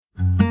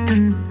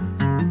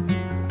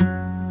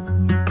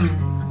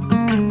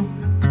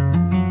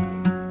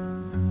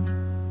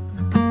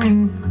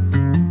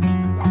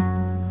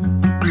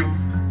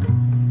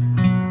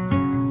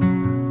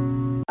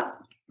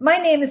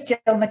name is Jill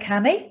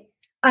McCanney,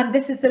 and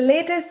this is the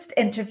latest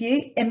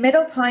interview in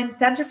Middletown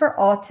Centre for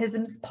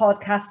Autism's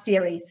podcast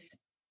series.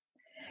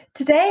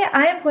 Today,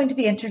 I am going to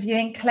be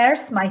interviewing Claire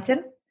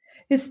Smyton,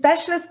 who's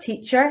Specialist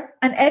Teacher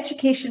and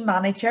Education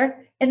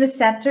Manager in the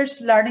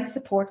Centre's Learning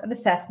Support and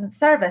Assessment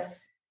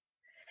Service.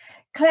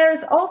 Claire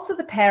is also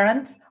the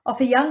parent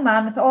of a young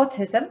man with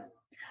autism,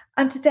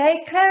 and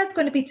today Claire is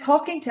going to be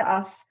talking to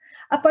us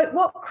about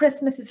what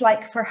Christmas is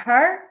like for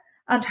her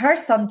and her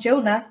son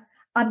Jonah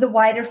and the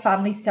wider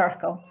family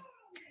circle.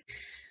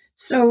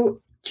 So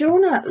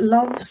Jonah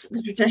loves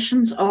the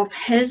traditions of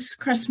his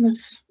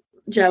Christmas,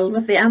 Jill,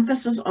 with the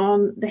emphasis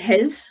on the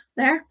his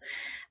there.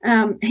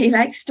 He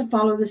likes to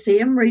follow the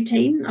same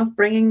routine of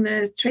bringing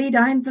the tree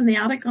down from the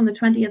attic on the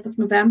 20th of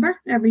November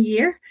every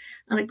year,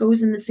 and it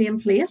goes in the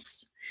same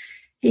place.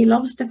 He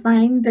loves to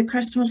find the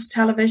Christmas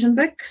television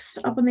books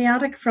up in the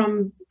attic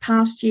from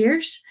past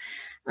years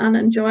and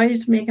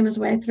enjoys making his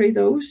way through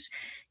those.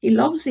 He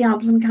loves the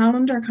Advent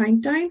calendar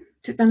countdown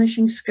to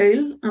finishing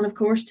school and, of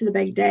course, to the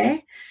big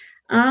day,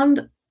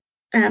 and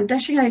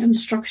dishing out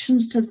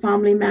instructions to the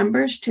family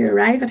members to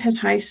arrive at his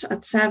house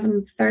at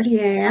 7:30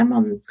 a.m.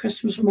 on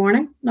Christmas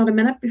morning, not a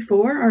minute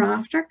before or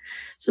after,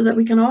 so that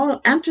we can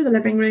all enter the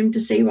living room to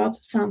see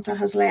what Santa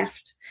has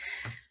left.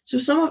 So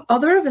some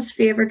other of his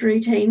favourite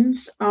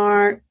routines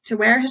are to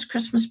wear his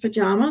Christmas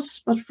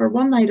pyjamas, but for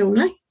one night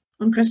only,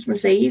 on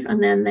Christmas Eve,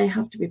 and then they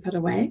have to be put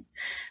away.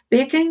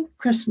 Baking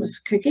Christmas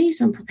cookies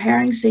and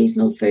preparing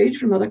seasonal food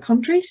from other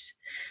countries,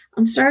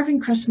 and serving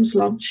Christmas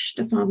lunch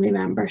to family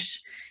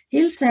members.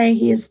 He'll say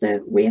he is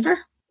the waiter,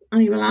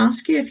 and he will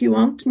ask you if you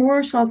want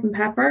more salt and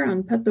pepper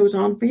and put those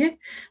on for you,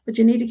 but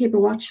you need to keep a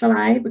watchful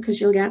eye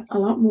because you'll get a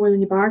lot more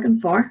than you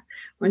bargained for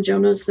when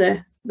Jonah's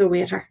the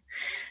waiter.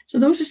 So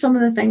those are some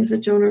of the things that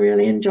Jonah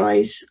really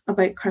enjoys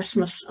about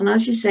Christmas. And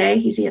as you say,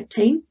 he's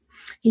 18.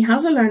 He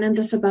has a learning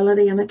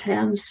disability and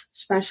attends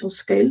special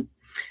school.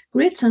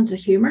 Great sense of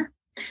humour,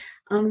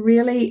 and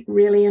really,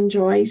 really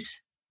enjoys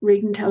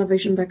reading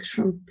television books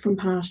from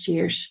past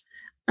years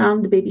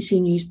and the BBC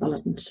News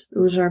bulletins.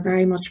 Those are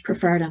very much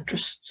preferred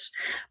interests.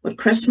 But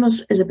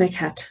Christmas is a big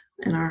hit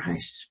in our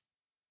house.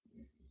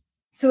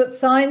 So it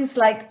sounds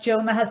like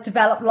Jonah has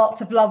developed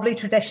lots of lovely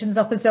traditions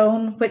of his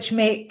own, which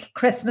make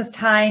Christmas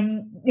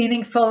time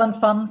meaningful and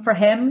fun for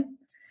him.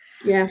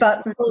 Yes.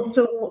 But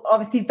also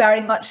obviously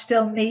very much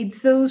still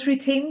needs those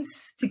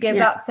routines to give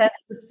that sense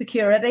of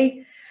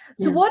security.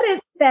 So what is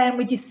then,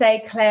 would you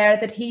say, Claire,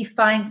 that he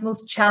finds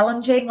most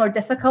challenging or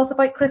difficult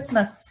about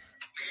Christmas?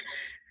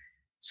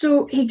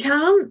 So he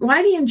can,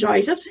 while he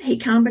enjoys it, he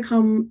can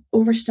become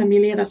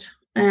overstimulated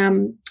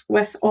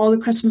with all the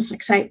Christmas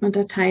excitement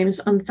at times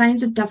and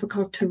finds it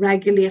difficult to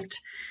regulate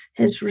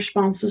his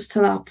responses to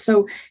that.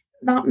 So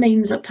that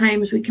means at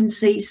times we can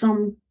see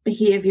some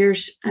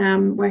behaviours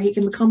where he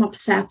can become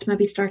upset,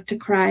 maybe start to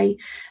cry,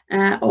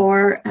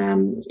 or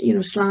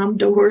slam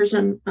doors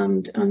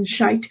and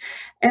shout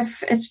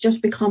if it's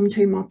just become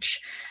too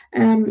much.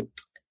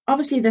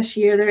 Obviously this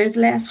year there is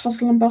less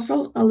hustle and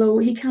bustle, although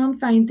he can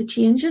find the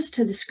changes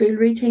to the school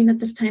routine at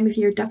this time of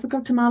year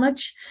difficult to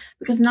manage,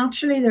 because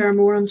naturally there are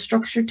more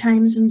unstructured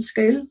times in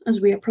school as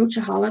we approach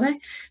a holiday.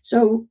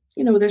 So,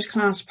 there's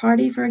class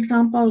party, for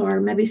example, or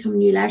maybe some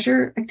new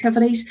leisure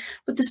activities,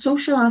 but the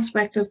social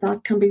aspect of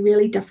that can be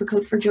really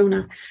difficult for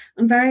Jonah.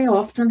 And very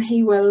often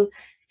he will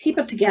keep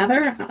it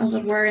together, as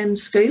it were, in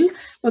school,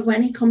 but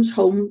when he comes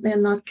home,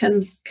 then that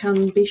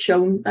can be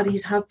shown that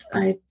he's had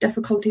a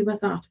difficulty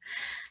with that.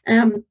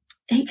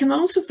 He can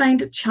also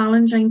find it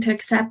challenging to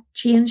accept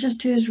changes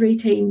to his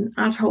routine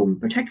at home,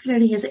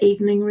 particularly his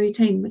evening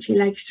routine, which he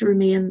likes to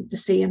remain the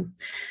same.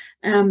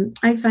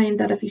 I find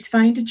that if he's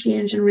found a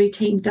change in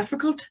routine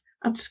difficult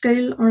at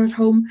school or at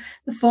home,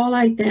 the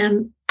fallout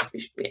then,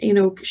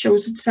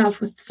 shows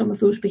itself with some of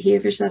those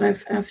behaviours that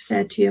I've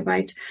said to you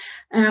about.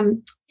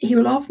 He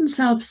will often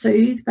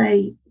self-soothe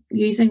by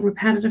using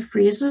repetitive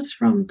phrases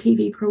from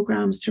TV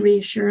programmes to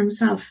reassure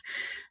himself.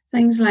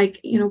 Things like,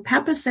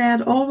 Peppa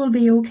said, all will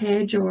be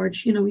okay,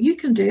 George, you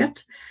can do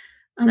it.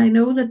 And I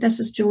know that this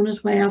is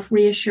Jonah's way of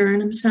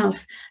reassuring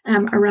himself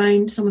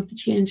around some of the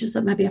changes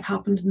that maybe have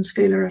happened in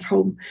school or at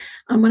home.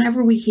 And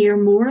whenever we hear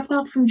more of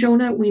that from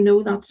Jonah, we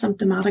know that's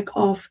symptomatic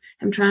of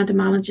him trying to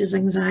manage his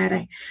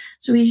anxiety.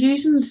 So he's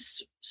using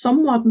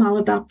somewhat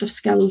maladaptive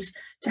skills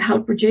to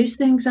help reduce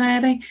the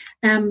anxiety,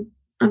 and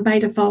by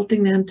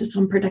defaulting then to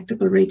some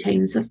predictable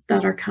routines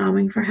that are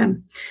calming for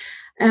him.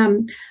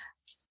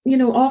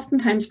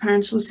 Oftentimes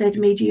parents will say to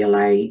me, do you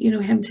allow,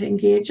 him to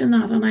engage in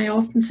that? And I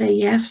often say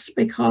yes,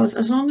 because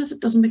as long as it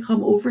doesn't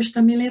become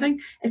overstimulating,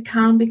 it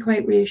can be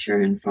quite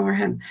reassuring for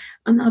him.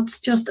 And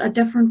that's just a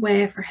different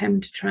way for him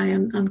to try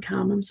and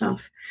calm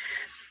himself.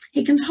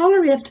 He can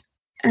tolerate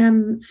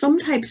some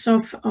types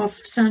of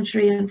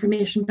sensory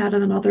information better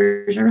than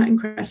others around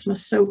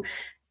Christmas. So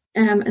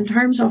in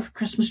terms of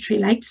Christmas tree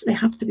lights, they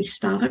have to be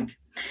static.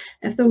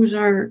 If those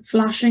are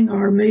flashing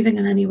or moving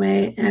in any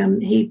way,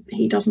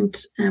 he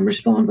doesn't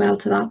respond well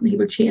to that, and he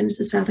will change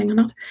the setting on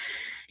it.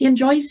 He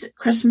enjoys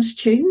Christmas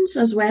tunes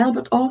as well,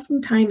 but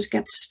oftentimes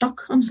gets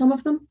stuck on some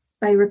of them.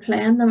 by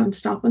replaying them and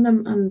stopping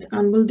them,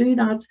 and we'll do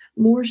that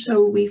more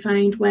so, we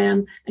find,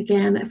 when,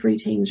 again, if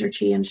routines are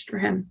changed for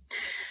him.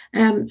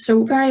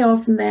 So very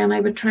often then I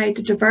would try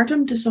to divert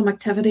him to some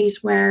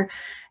activities where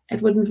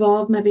it would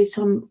involve maybe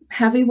some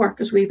heavy work,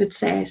 as we would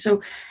say.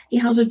 So he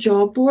has a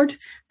job board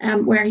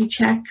where he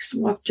checks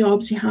what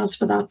jobs he has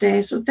for that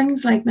day. So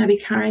things like maybe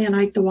carrying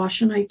out the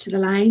washing out to the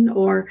line,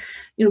 or,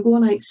 you know,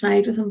 going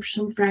outside with him for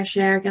some fresh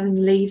air, getting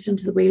leaves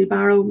into the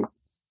wheelbarrow,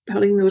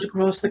 putting those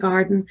across the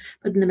garden,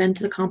 putting them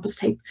into the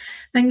compost heap,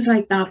 things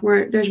like that,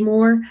 where there's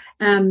more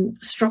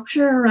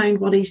structure around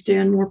what he's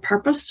doing, more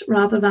purpose,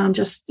 rather than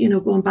just, you know,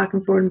 going back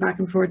and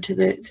forward to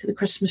the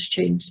Christmas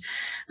tunes.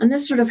 And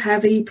this sort of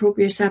heavy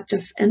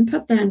proprioceptive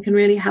input then can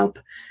really help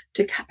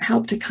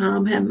to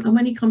calm him. And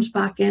when he comes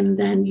back in,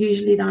 then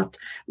usually that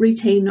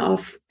routine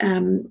of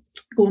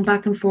going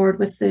back and forward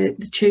with the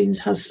tunes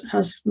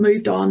has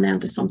moved on then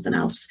to something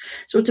else.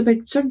 So it's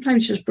about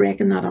sometimes just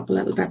breaking that up a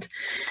little bit.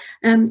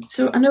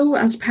 So I know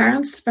as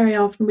parents, very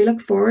often we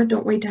look forward,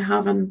 don't we, to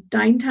having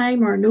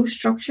downtime or no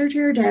structure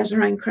to our days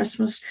around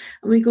Christmas.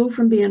 And we go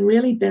from being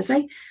really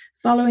busy,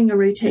 following a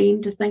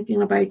routine, to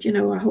thinking about, you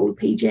know, a whole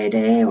PJ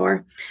day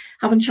or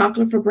having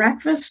chocolate for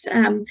breakfast.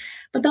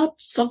 But that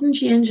sudden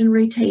change in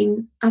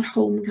routine at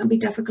home can be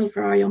difficult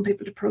for our young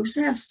people to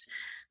process.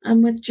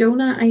 And with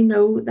Jonah, I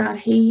know that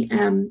he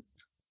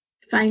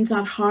finds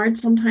that hard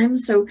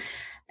sometimes. So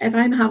if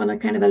I'm having a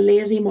kind of a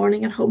lazy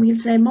morning at home, he'll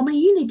say,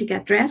 "Mummy, you need to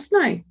get dressed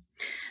now."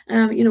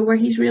 You know, where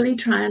he's really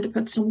trying to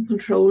put some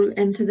control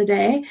into the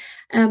day.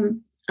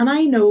 And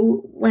I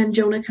know when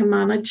Jonah can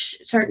manage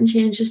certain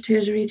changes to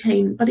his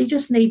routine, but he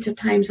just needs at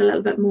times a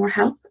little bit more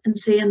help in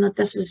saying that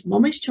this is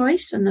Mummy's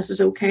choice and this is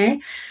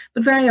okay.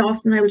 But very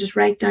often I would just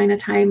write down a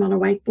time on a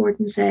whiteboard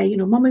and say, you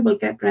know, Mummy will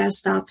get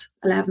dressed at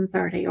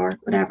 11:30 or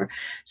whatever.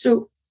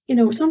 So, you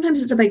know,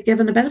 sometimes it's about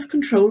giving a bit of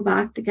control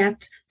back to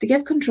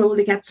give control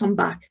to get some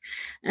back,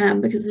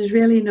 because there's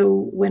really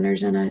no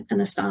winners in a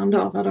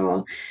standoff at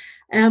all.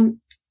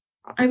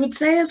 I would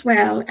say as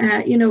well,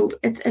 you know,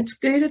 it's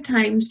good at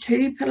times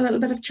to put a little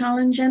bit of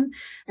challenge in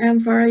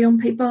for our young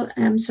people.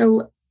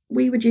 So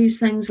we would use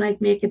things like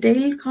make a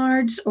deal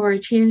cards or a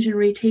change in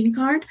routine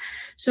card.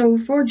 So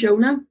for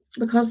Jonah,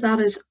 because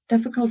that is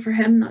difficult for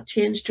him, that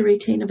change to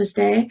routine of his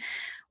day,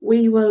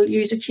 we will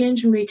use a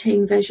change in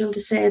routine visual to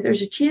say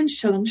there's a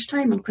change to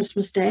lunchtime on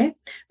Christmas Day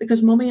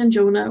because Mummy and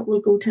Jonah will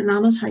go to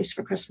Nana's house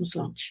for Christmas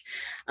lunch.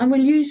 And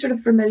we'll use sort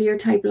of familiar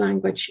type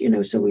language, you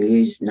know, so we'll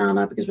use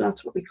Nana because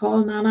that's what we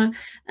call Nana.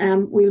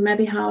 We'll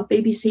maybe have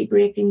BBC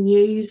breaking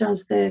news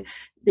as the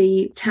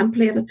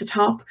template at the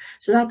top.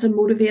 So that's a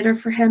motivator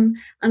for him.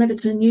 And if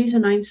it's a news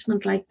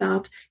announcement like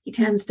that, he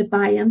tends to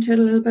buy into it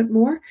a little bit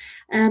more.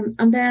 And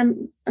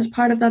then as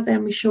part of that,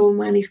 then we show him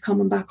when he's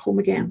coming back home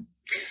again.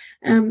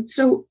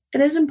 So it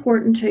is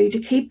important to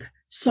keep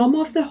some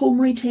of the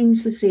home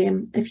routines the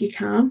same if you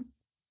can,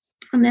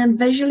 and then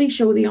visually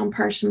show the young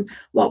person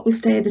what will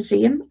stay the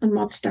same and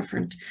what's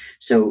different.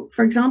 So,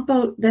 for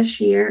example,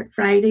 this year,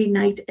 Friday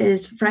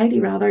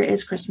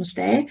is Christmas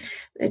Day.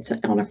 It's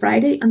on a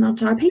Friday, and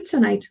that's our pizza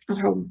night at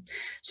home.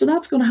 So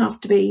that's going to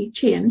have to be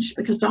changed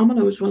because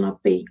Domino's will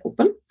not be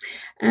open.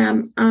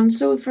 And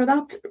so for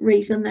that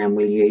reason, then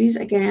we'll use,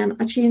 again,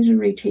 a change in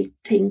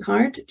routine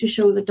card to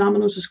show that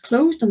Domino's is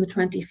closed on the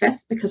 25th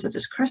because it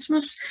is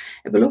Christmas.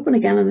 It will open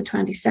again on the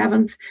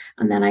 27th,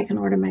 and then I can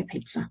order my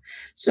pizza.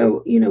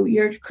 So, you know,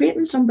 you're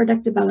creating some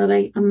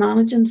predictability and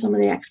managing some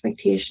of the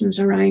expectations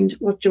around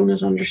what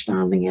Jonah's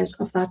understanding is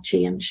of that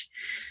change.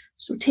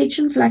 So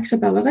teaching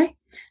flexibility.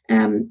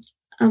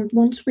 And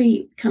once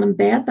we can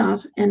embed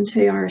that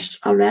into our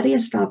already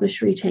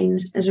established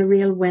routines is a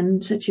real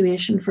win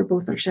situation for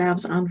both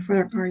ourselves and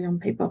for our young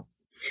people.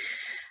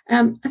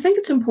 I think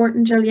it's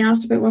important, Jill, you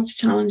asked about what's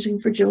challenging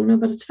for Jonah,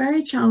 but it's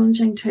very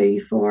challenging too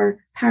for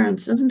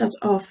parents, isn't it,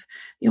 of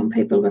young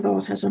people with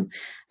autism.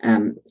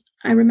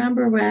 I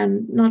remember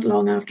when, not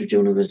long after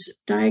Jonah was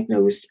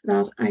diagnosed,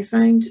 that I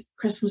found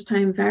Christmas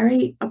time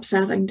very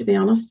upsetting, to be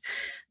honest.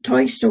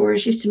 Toy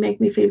stores used to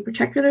make me feel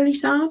particularly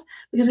sad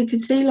because I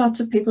could see lots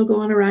of people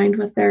going around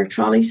with their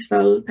trolleys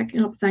full,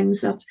 picking up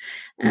things that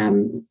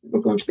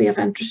were going to be of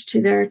interest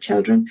to their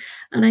children.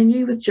 And I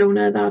knew with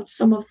Jonah that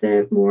some of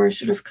the more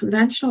sort of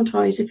conventional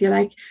toys, if you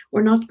like,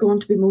 were not going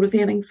to be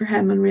motivating for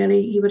him, and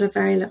really he would have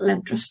very little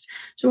interest.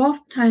 So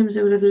oftentimes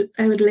I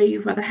would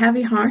leave with a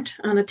heavy heart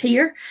and a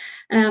tear,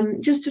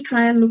 just to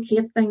try and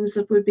locate things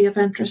that would be of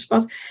interest.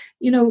 But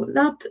you know,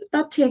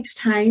 that takes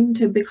time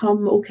to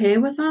become okay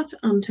with that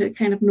and to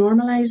kind of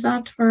normalize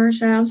that for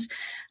ourselves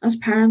as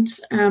parents.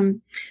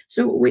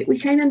 So we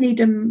kind of need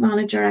to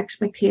manage our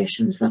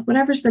expectations that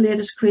whatever's the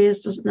latest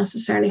craze doesn't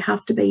necessarily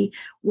have to be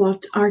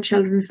what our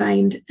children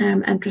find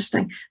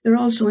interesting. They're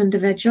also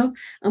individual,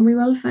 and we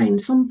will find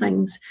some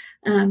things,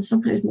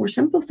 sometimes more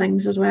simple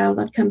things as well,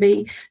 that can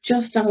be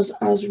just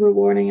as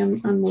rewarding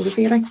and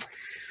motivating.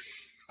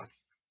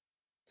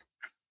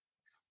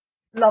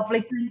 Lovely.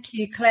 Thank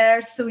you,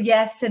 Claire. So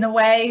yes, in a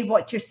way,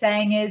 what you're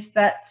saying is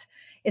that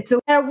it's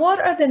aware. What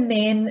are the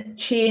main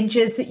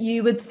changes that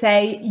you would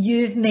say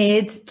you've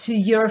made to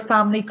your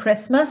family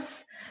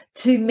Christmas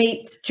to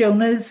meet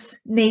Jonah's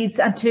needs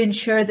and to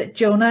ensure that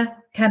Jonah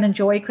can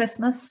enjoy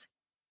Christmas?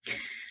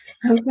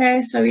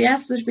 Okay, so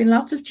yes, there's been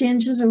lots of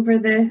changes over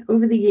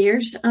the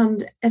years,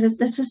 and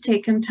this has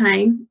taken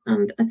time.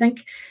 And I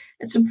think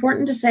it's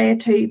important to say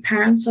to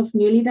parents of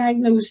newly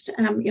diagnosed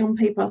young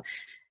people,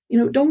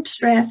 don't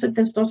stress that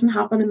this doesn't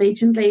happen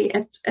immediately.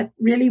 It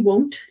really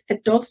won't.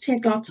 It does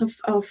take lots of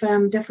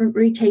different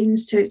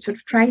routines to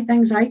try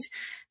things out.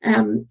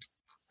 And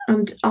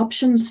different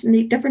options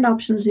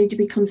need to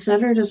be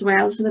considered as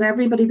well, so that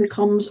everybody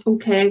becomes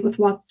okay with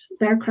what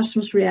their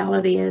Christmas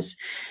reality is.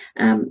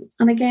 And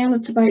again,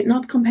 it's about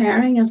not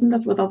comparing, isn't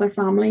it, with other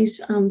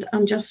families, and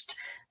just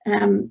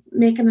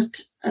making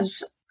it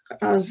as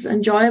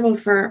enjoyable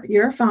for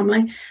your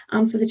family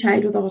and for the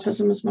child with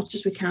autism as much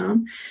as we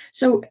can.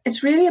 So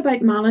it's really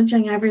about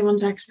managing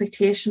everyone's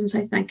expectations,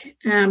 I think,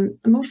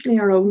 mostly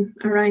our own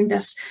around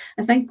this.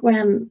 I think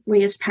when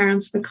we as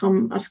parents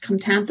become as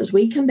content as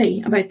we can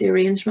be about the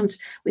arrangements,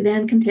 we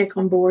then can take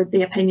on board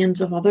the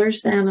opinions of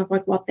others then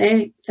about what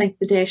they think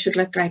the day should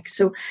look like.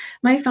 So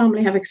my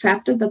family have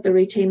accepted that the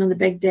routine on the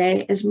big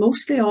day is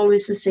mostly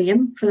always the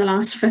same for the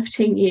last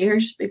 15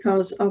 years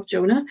because of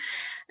Jonah.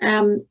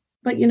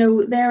 But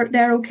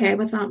they're okay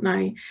with that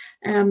now,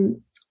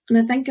 and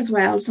I think as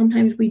well,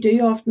 sometimes we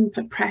do often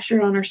put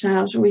pressure on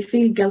ourselves, or we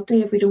feel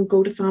guilty if we don't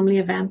go to family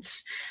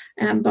events.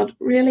 But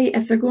really,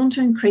 if they're going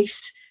to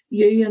increase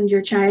you and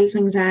your child's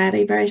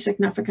anxiety very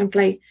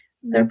significantly,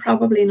 they're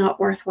probably not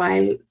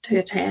worthwhile to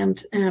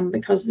attend,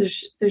 because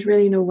there's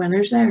really no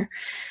winners there.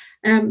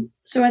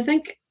 So I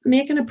think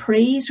making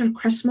a sort of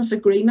Christmas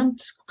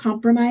agreement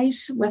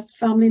compromise with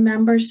family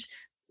members,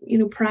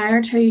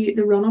 prior to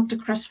the run up to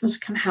Christmas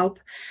can help.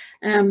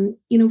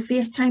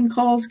 FaceTime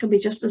calls can be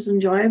just as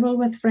enjoyable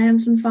with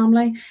friends and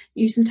family.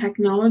 Using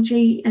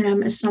technology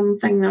is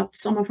something that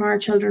some of our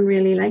children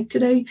really like to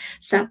do.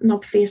 Setting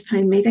up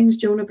FaceTime meetings,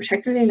 Jonah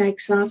particularly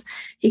likes that.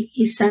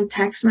 He sent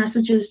text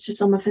messages to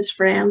some of his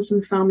friends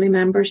and family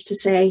members to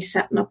say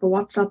setting up a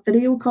WhatsApp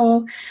video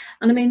call.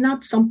 And I mean,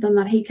 that's something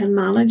that he can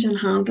manage and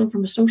handle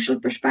from a social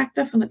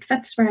perspective, and it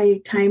fits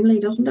very timely,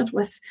 doesn't it,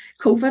 with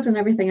COVID and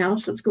everything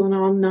else that's going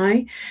on now.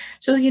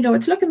 So,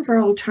 it's looking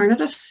for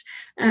alternatives,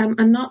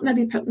 and not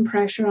maybe putting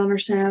pressure on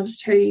ourselves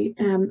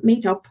to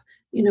meet up,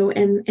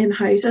 in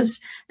houses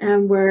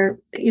where,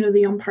 the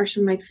young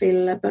person might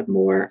feel a bit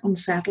more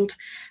unsettled.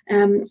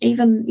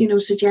 Even,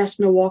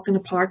 suggesting a walk in a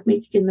park,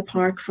 meet in the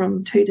park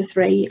from 2 to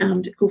 3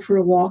 and go for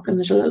a walk. And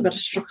there's a little bit of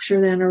structure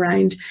then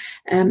around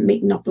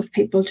meeting up with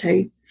people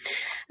too.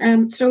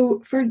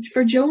 So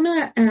for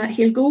Jonah,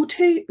 he'll go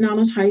to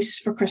Nana's house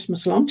for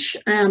Christmas lunch.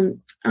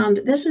 And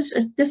this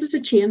is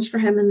a change for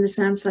him in the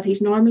sense that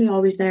he's normally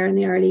always there in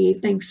the early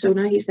evening. So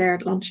now he's there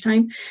at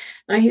lunchtime.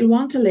 Now he'll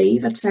want to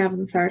leave at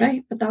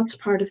 7:30, but that's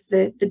part of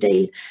the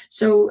deal.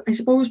 So I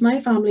suppose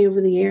my family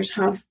over the years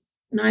have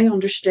now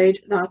understood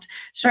that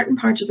certain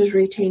parts of his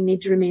routine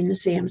need to remain the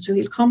same. So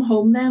he'll come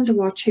home then to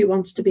watch Who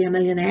Wants to Be a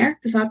Millionaire,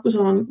 because that goes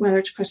on whether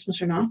it's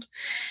Christmas or not.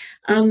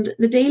 And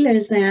the deal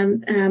is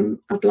then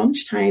at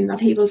lunchtime that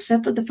he will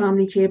sit at the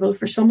family table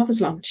for some of his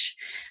lunch,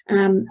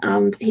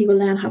 and he will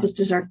then have his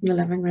dessert in the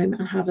living room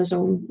and have his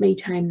own me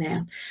time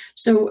then.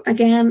 So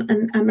again,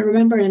 and I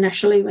remember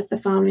initially with the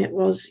family it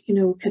was,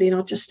 could he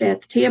not just stay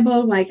at the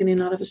table? Why can he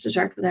not have his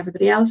dessert with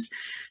everybody else?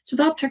 So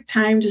that took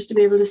time just to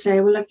be able to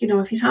say, well, look,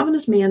 if he's having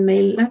his main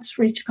meal, let's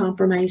reach a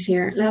compromise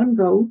here. Let him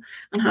go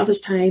and have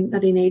his time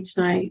that he needs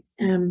now.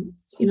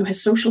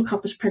 His social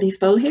cup is pretty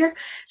full here.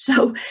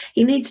 So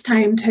he needs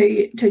time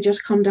to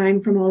just come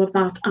down from all of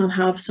that and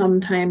have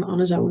some time on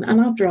his own. And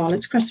after all,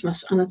 it's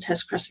Christmas and it's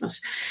his Christmas.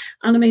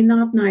 And I mean,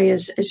 that now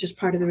is just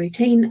part of the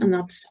routine, and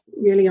that's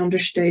really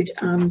understood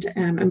and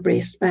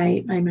embraced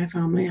by my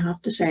family, I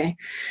have to say.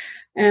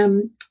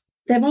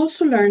 They've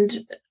also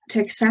learned to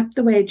accept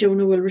the way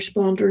Jonah will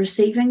respond to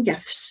receiving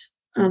gifts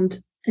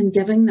and in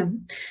giving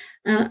them.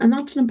 And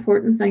that's an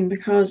important thing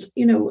because,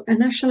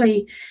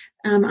 initially,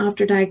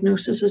 after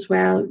diagnosis as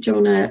well,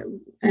 Jonah,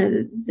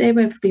 they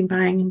would have been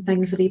buying him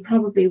things that he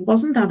probably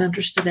wasn't that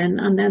interested in,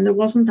 and then there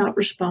wasn't that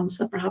response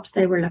that perhaps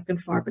they were looking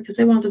for because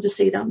they wanted to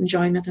see that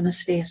enjoyment in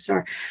his face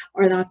or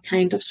that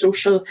kind of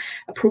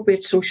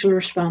appropriate social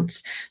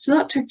response. So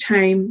that took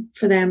time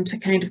for them to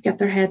kind of get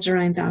their heads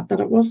around that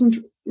it wasn't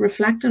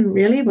reflecting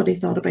really what he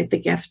thought about the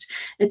gift.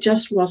 It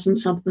just wasn't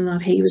something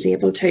that he was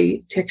able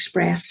to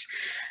express.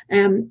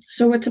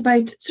 So it's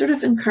about sort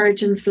of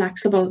encouraging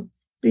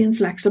being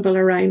flexible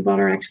around what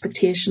our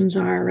expectations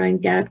are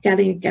around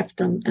getting a gift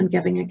and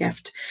giving a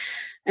gift.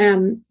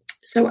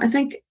 So I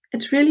think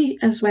it's really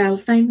as well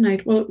finding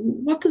out, well,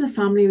 what do the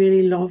family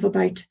really love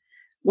about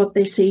what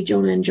they see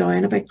Jonah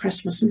enjoying about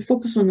Christmas, and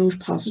focus on those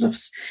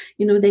positives.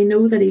 They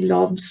know that he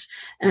loves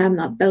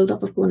that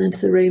build-up of going into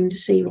the room to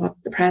see what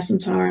the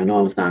presents are and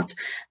all of that,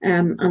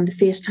 and the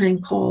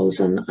FaceTime calls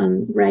and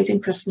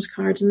writing Christmas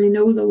cards, and they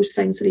know those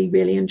things that he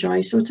really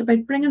enjoys. So it's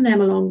about bringing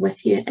them along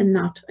with you in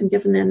that and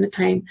giving them the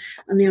time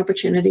and the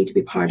opportunity to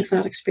be part of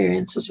that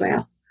experience as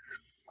well.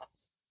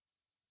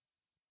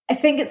 I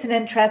think it's an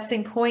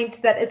interesting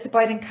point that it's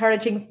about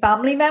encouraging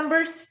family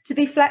members to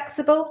be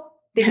flexible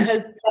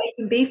because they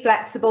can be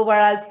flexible,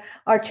 whereas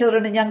our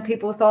children and young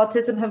people with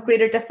autism have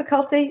greater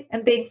difficulty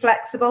in being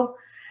flexible.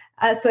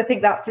 So I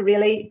think that's a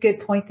really good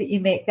point that you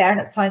make there, and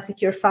it sounds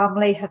like your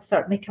family have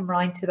certainly come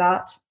round to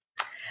that.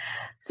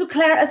 So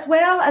Claire, as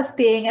well as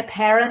being a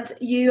parent,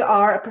 you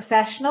are a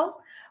professional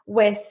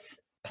with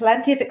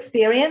plenty of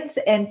experience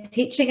in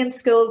teaching in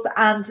schools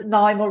and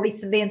now more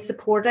recently in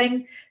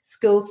supporting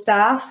school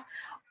staff.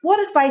 What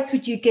advice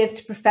would you give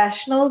to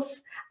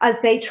professionals as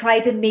they try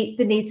to meet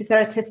the needs of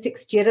their autistic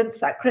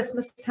students at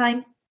Christmas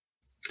time?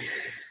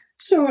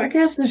 So I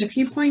guess there's a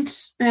few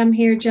points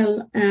here,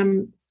 Jill.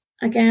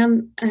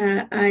 Again,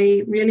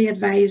 I really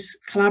advise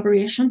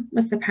collaboration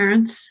with the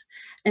parents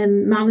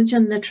in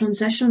managing the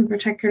transition,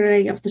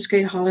 particularly of the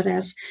school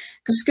holidays,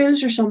 because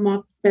schools are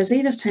somewhat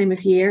busy this time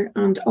of year,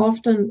 and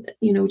often,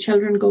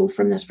 children go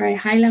from this very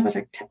high level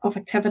of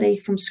activity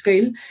from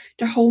school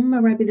to home,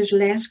 where maybe there's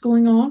less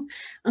going on,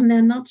 and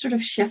then that sort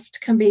of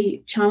shift can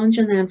be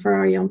challenging then for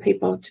our young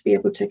people to be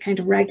able to kind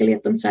of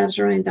regulate themselves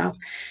around that.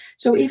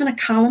 So even a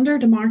calendar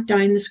to mark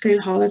down the school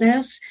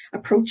holidays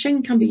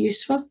approaching can be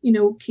useful,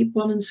 keep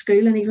one in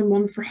school and even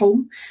one for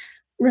home,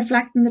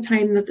 reflecting the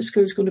time that the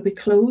school is going to be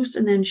closed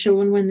and then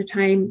showing when the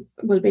time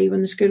will be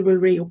when the school will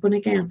reopen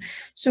again.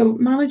 So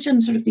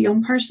managing sort of the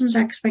young person's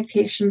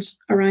expectations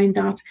around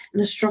that in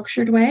a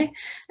structured way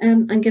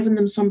and giving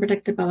them some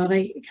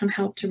predictability can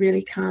help to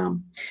really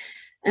calm.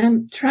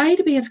 Try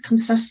to be as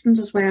consistent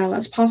as well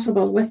as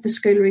possible with the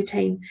school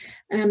routine.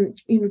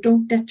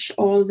 Don't ditch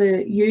all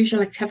the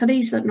usual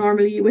activities that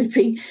normally you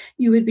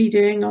would be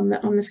doing on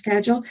the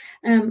schedule.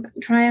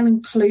 Try and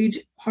include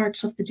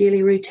parts of the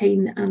daily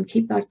routine and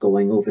keep that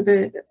going over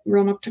the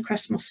run up to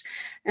Christmas.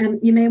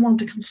 You may want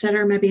to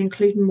consider maybe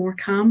including more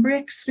calm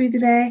breaks through the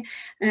day,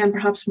 and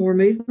perhaps more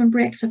movement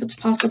breaks if it's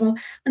possible,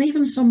 and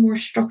even some more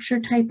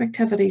structured type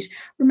activities.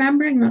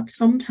 Remembering that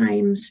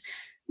sometimes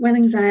when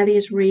anxiety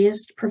is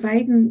raised,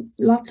 providing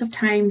lots of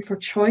time for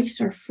choice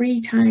or free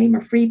time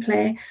or free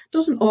play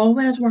doesn't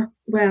always work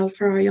well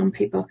for our young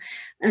people.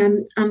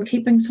 And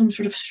keeping some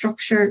sort of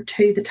structure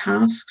to the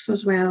tasks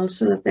as well,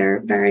 so that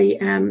they're very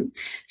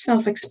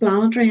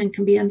self-explanatory and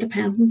can be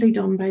independently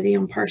done by the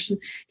young person,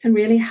 can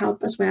really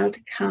help as well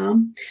to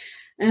calm.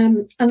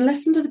 And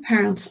listen to the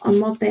parents on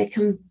what they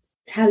can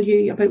tell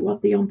you about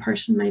what the young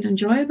person might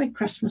enjoy about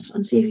Christmas,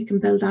 and see if you can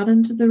build that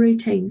into the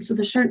routine. So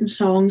there's certain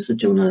songs that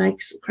Jonah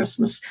likes at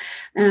Christmas,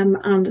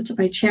 and it's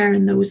about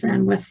sharing those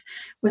then with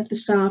the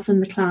staff in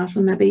the class,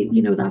 and maybe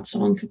that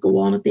song could go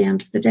on at the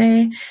end of the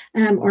day,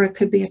 or it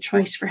could be a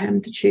choice for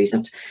him to choose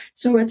it.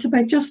 So it's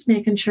about just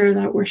making sure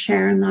that we're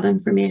sharing that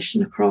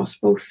information across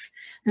both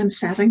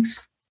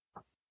settings.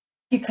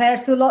 Thank you, Claire.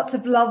 So lots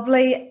of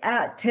lovely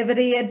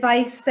activity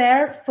advice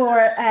there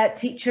for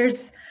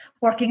teachers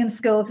working in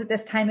schools at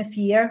this time of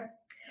year.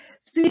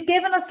 So you've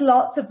given us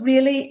lots of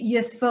really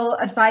useful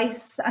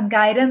advice and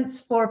guidance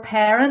for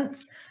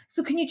parents.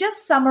 So can you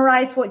just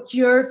summarise what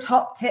your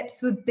top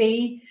tips would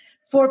be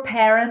for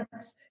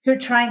parents who are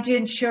trying to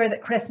ensure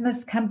that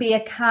Christmas can be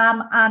a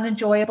calm and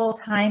enjoyable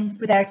time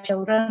for their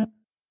children?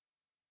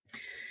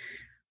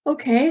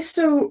 Okay,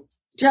 so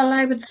Jill,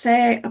 I would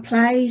say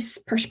applies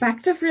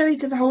perspective really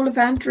to the whole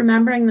event,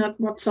 remembering that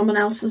what someone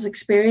else has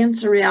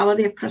experienced, the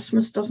reality of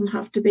Christmas, doesn't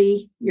have to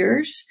be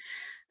yours.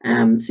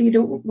 So you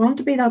don't want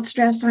to be that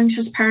stressed,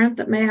 anxious parent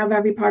that may have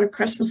every part of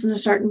Christmas in a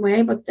certain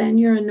way, but then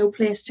you're in no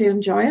place to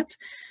enjoy it.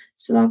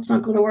 So that's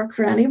not going to work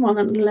for anyone,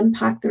 and it'll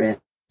impact the rest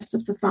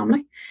of the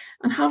family.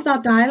 And have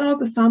that dialogue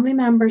with family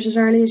members as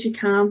early as you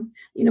can,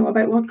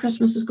 about what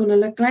Christmas is going to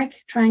look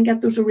like. Try and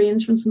get those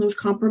arrangements and those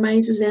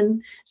compromises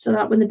in, so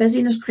that when the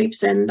busyness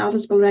creeps in, that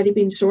has already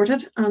been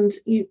sorted, and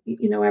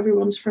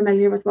everyone's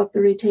familiar with what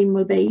the routine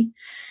will be.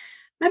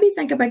 Maybe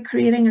think about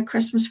creating a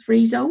Christmas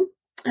free zone.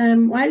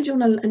 While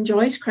Jonah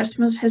enjoys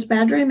Christmas, his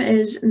bedroom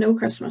is no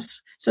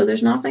Christmas. So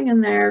there's nothing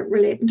in there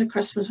relating to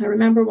Christmas. I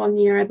remember one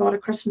year I bought a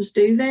Christmas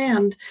duvet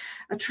and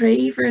a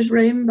tree for his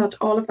room, but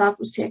all of that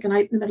was taken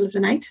out in the middle of the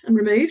night and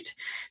removed.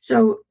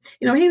 So,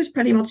 he was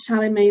pretty much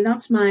telling me,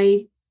 that's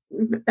my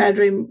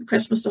bedroom,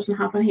 Christmas doesn't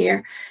happen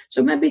here.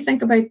 So maybe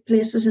think about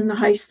places in the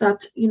house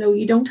that,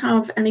 you don't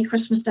have any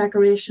Christmas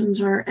decorations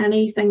or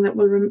anything that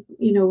will,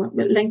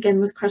 link in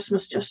with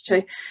Christmas, just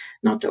to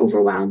not to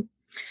overwhelm.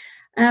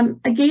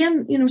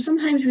 Again,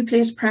 sometimes we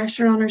place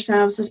pressure on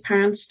ourselves as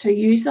parents to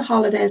use the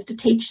holidays to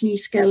teach new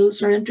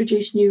skills or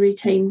introduce new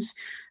routines.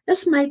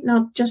 This might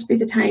not just be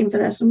the time for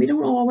this, and we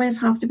don't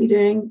always have to be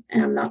doing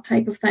that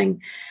type of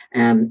thing.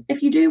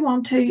 If you do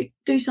want to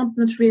do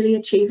something that's really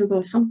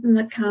achievable, something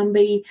that can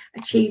be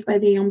achieved by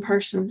the young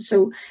person.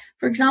 So,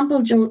 for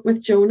example,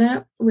 with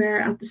Jonah, we're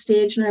at the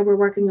stage now we're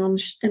working on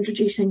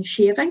introducing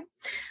shaving,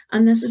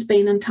 and this has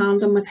been in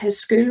tandem with his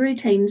school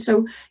routine.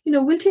 So,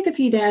 we'll take a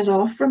few days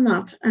off from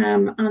that,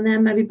 and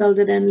then maybe build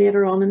it in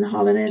later on in the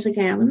holidays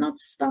again, and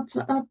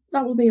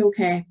that will be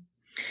okay.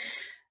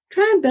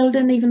 Try and build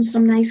in even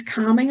some nice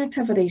calming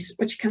activities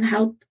which can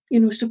help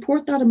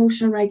support that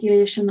emotional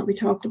regulation that we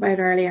talked about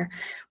earlier.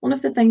 One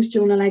of the things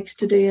Jonah likes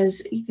to do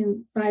is you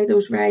can buy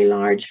those very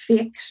large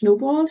fake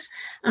snowballs,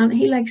 and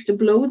he likes to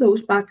blow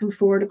those back and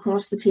forward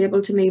across the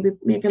table to maybe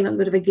make a little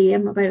bit of a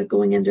game about it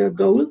going into a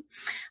goal.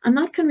 And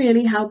that can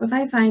really help. If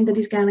I find that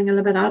he's getting a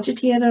little bit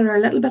agitated or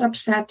a little bit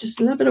upset, just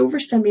a little bit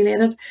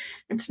overstimulated,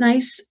 it's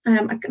nice,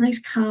 a nice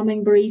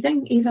calming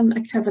breathing, even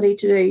activity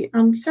to do.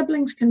 And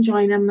siblings can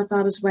join in with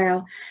that as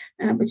well,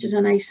 which is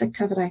a nice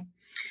activity.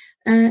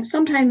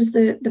 Sometimes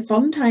the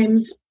fun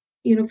times,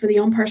 for the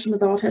young person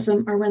with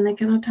autism are when they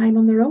can have time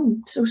on their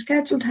own. So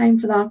schedule time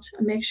for that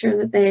and make sure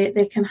that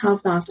they can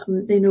have that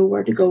and they know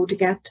where to go to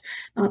get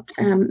that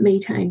me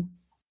time.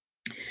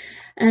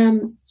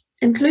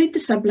 Include the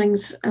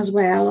siblings as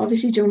well.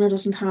 Obviously, Jonah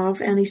doesn't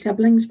have any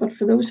siblings, but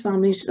for those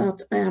families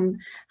that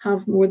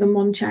have more than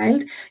one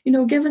child,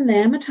 giving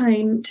them a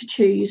time to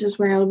choose as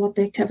well what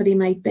the activity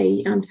might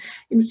be, and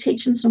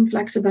teaching some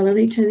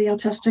flexibility to the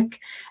autistic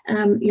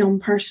young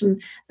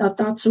person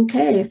that's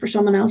okay for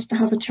someone else to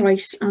have a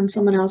choice and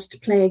someone else to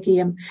play a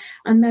game,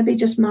 and maybe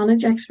just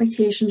manage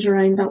expectations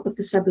around that with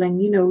the sibling.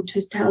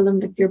 To tell them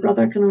that your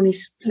brother can only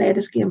play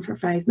this game for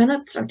 5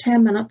 minutes or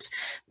 10 minutes,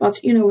 but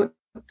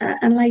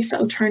a nice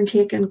little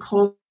turn-taking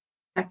call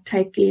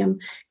type game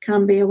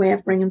can be a way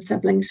of bringing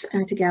siblings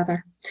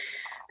together.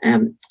 At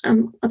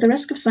the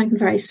risk of sounding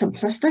very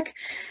simplistic,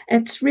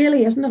 it's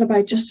really, isn't it,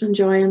 about just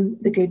enjoying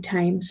the good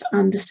times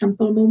and the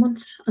simple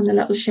moments and the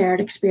little shared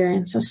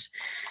experiences.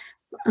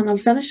 And I'll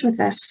finish with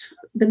this.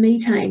 The me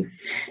time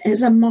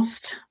is a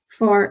must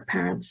for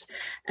parents.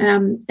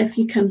 If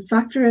you can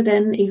factor it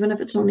in, even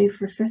if it's only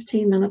for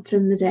 15 minutes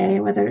in the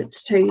day, whether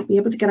it's to be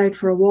able to get out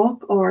for a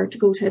walk or to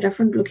go to a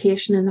different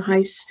location in the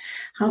house,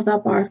 have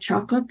that bar of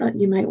chocolate that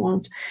you might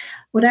want,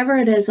 whatever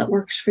it is that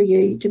works for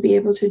you, to be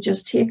able to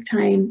just take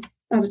time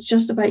that it's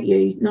just about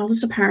you, not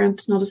as a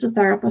parent, not as a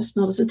therapist,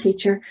 not as a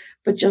teacher,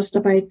 but just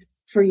about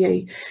for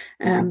you.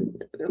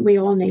 We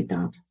all need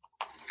that.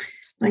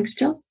 Thanks,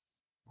 Jill.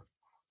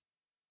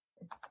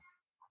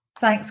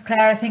 Thanks,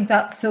 Claire. I think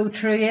that's so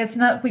true,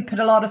 isn't it? We put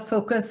a lot of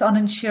focus on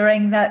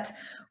ensuring that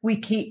we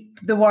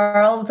keep the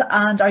world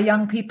and our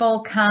young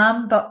people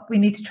calm, but we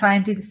need to try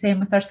and do the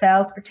same with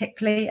ourselves,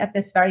 particularly at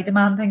this very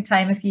demanding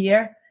time of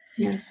year.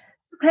 Yes.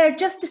 Claire,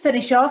 just to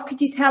finish off,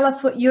 could you tell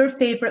us what your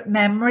favourite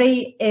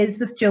memory is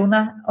with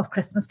Jonah of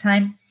Christmas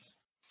time?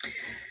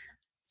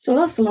 So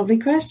that's a lovely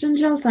question,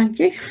 Jill. Thank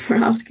you for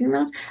asking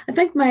that. I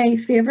think my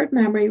favourite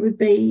memory would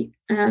be,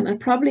 and it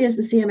probably is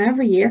the same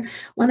every year,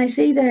 when I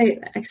see the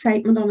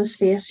excitement on his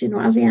face,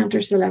 as he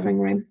enters the living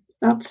room.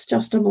 That's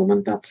just a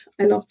moment that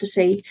I love to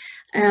see.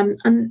 And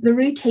the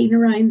routine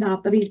around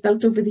that he's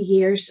built over the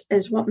years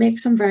is what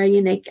makes him very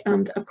unique.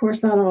 And of course,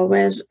 that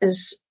always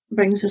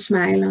brings a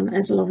smile and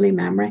is a lovely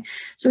memory.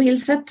 So he'll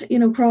sit,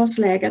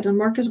 cross-legged and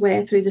work his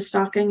way through the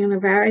stocking in a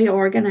very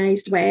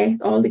organised way.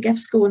 All the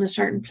gifts go in a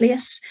certain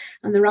place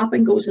and the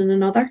wrapping goes in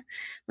another.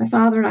 My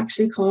father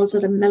actually calls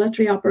it a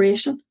military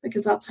operation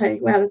because that's how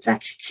well it's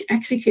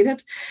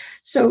executed.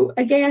 So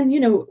again,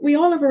 we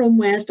all have our own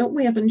ways, don't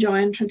we, of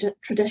enjoying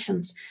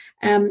traditions.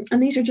 And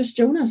these are just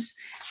Jonah's.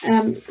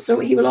 So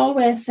he will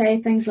always say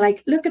things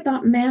like, look at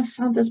that mess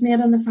Santa's made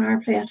in the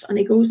fireplace. And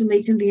he goes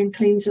immediately and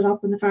cleans it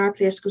up and the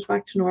fireplace goes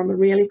back to normal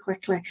really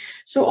quickly.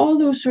 So all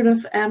those sort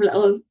of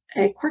little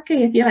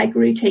quirky, if you like,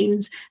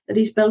 routines that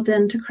he's built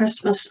into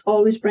Christmas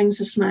always brings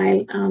a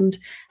smile and,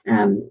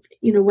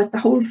 with the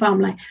whole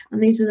family.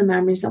 And these are the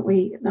memories that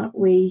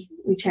we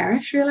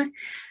cherish, really.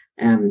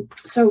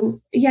 So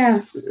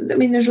yeah, I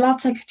mean, there's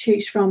lots I could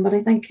choose from, but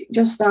I think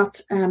just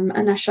that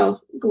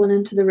initial going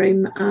into the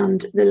room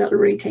and the little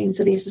routines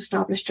that he's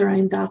established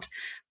around that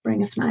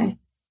bring a smile.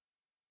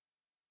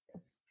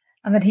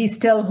 And that he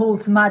still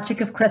holds the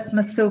magic of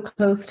Christmas so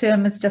close to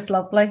him is just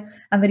lovely.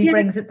 And that he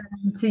brings it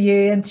to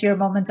you and to your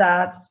mum and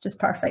dad. It's just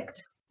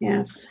perfect.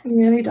 Yes, he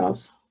really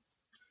does.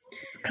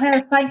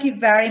 Claire, thank you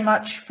very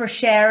much for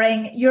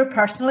sharing your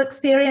personal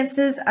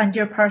experiences and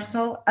your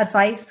personal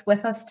advice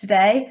with us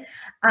today.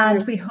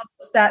 And we hope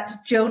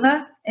that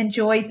Jonah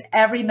enjoys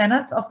every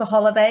minute of the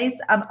holidays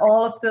and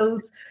all of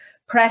those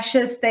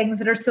precious things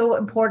that are so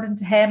important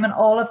to him and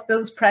all of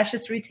those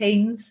precious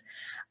routines,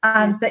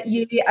 and that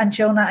you and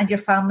Jonah and your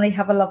family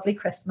have a lovely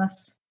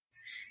Christmas.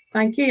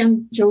 Thank you.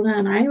 And Jonah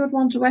and I would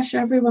want to wish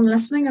everyone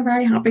listening a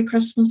very happy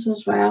Christmas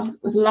as well,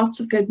 with lots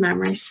of good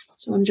memories.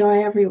 So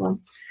enjoy, everyone.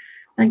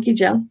 Thank you,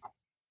 Jill.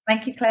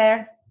 Thank you,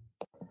 Claire.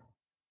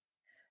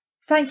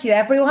 Thank you,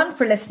 everyone,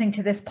 for listening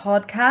to this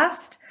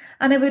podcast.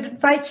 And I would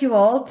invite you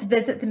all to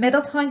visit the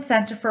Middletown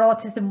Centre for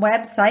Autism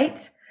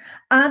website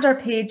and our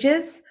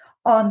pages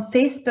on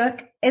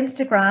Facebook,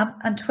 Instagram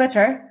and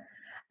Twitter,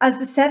 as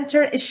the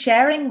centre is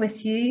sharing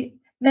with you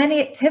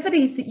many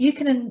activities that you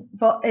can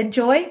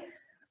enjoy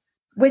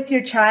with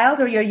your child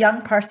or your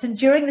young person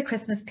during the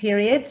Christmas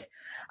period.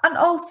 And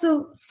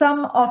also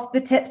some of the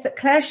tips that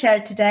Claire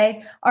shared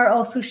today are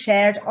also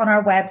shared on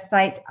our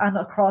website and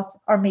across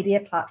our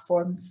media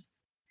platforms.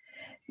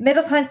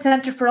 Middletown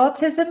Centre for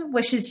Autism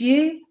wishes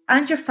you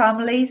and your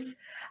families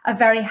a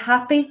very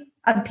happy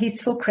and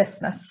peaceful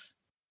Christmas.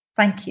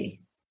 Thank you.